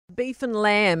Beef and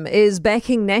Lamb is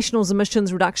backing National's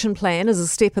emissions reduction plan as a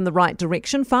step in the right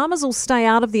direction. Farmers will stay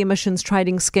out of the emissions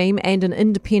trading scheme and an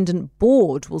independent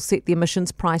board will set the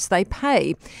emissions price they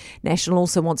pay. National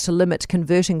also wants to limit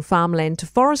converting farmland to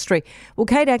forestry. Well,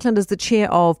 Kate Acland is the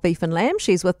chair of Beef and Lamb.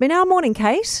 She's with me now. Morning,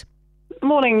 Kate.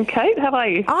 Morning, Kate. How are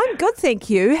you? I'm good, thank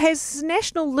you. Has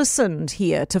National listened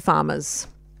here to farmers?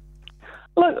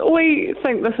 Look, we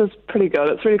think this is pretty good.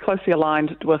 It's really closely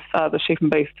aligned with the sheep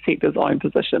and beef sector's own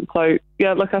position. So,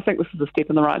 yeah, look, I think this is a step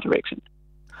in the right direction.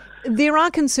 There are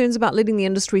concerns about letting the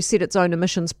industry set its own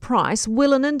emissions price.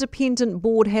 Will an independent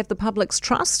board have the public's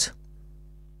trust?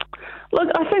 Look,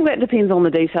 I think that depends on the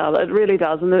detail. It really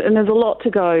does. And there's a lot to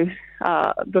go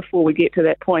before we get to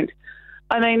that point.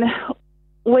 I mean,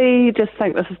 we just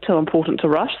think this is too important to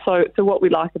rush. So what we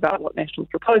like about what National's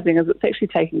proposing is it's actually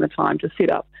taking the time to set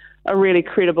up a really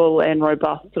credible and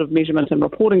robust sort of measurement and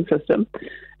reporting system,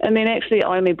 and then actually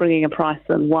only bringing a price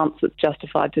in once it's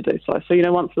justified to do so. So,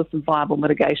 once there's some viable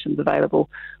mitigations available,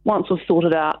 once we've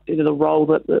sorted out the role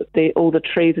that all the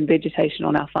trees and vegetation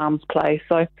on our farms play.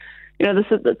 So,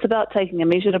 it's about taking a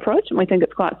measured approach, and we think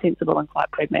it's quite sensible and quite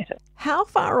pragmatic. How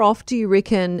far off do you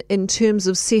reckon in terms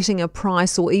of setting a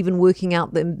price or even working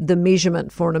out the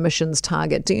measurement for an emissions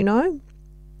target? Do you know?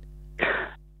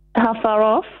 How far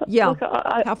off? Yeah. Look,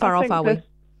 how far off are we?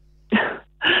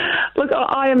 Look,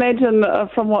 I imagine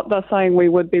from what they're saying, we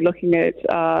would be looking at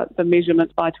the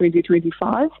measurement by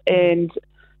 2025, and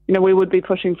we would be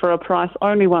pushing for a price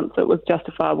only once it was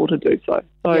justifiable to do so.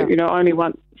 So, only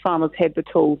once farmers had the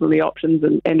tools and the options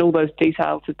and all those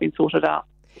details had been sorted out.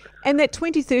 And that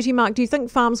 2030 mark, do you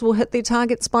think farms will hit their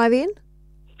targets by then?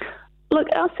 Look,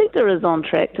 our sector is on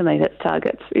track to meet its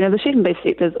targets. The sheep and beef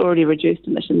sector has already reduced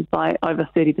emissions by over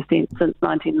 30% since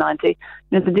 1990.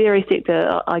 The dairy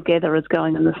sector, I gather, is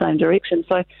going in the same direction.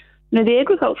 So, the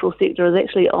agricultural sector is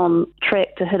actually on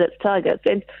track to hit its targets.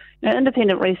 And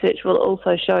independent research will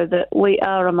also show that we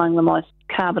are among the most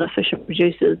carbon efficient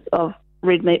producers of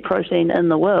red meat protein in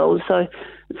the world. So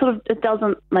it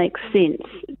doesn't make sense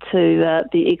to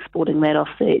be exporting that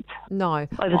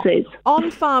overseas.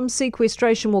 On-farm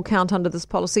sequestration will count under this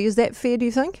policy. Is that fair, do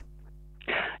you think?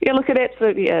 Yeah, look, it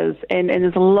absolutely is. And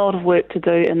there's a lot of work to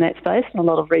do in that space and a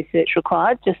lot of research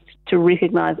required just to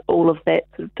recognise all of that,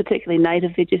 particularly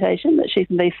native vegetation that sheep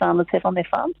and beef farmers have on their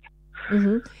farms.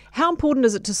 Mm-hmm. How important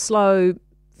is it to slow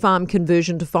farm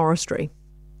conversion to forestry?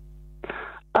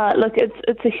 Look,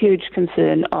 it's a huge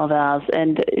concern of ours,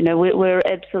 and we're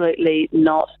absolutely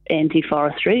not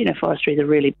anti-forestry. Forestry is a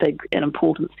really big and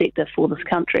important sector for this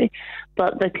country,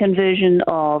 but the conversion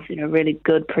of really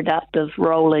good, productive,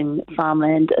 rolling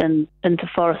farmland into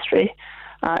forestry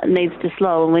needs to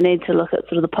slow, and we need to look at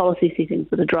sort of the policy settings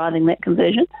that are driving that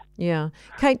conversion. Yeah.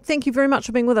 Kate, thank you very much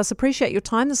for being with us. Appreciate your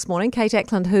time this morning. Kate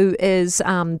Acland, who is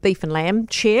Beef and Lamb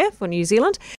Chair for New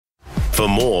Zealand. For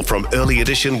more from Early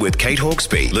Edition with Kate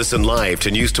Hawkesby, listen live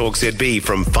to News Talk ZB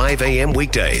from 5 a.m.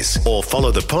 weekdays or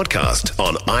follow the podcast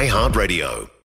on iHeartRadio.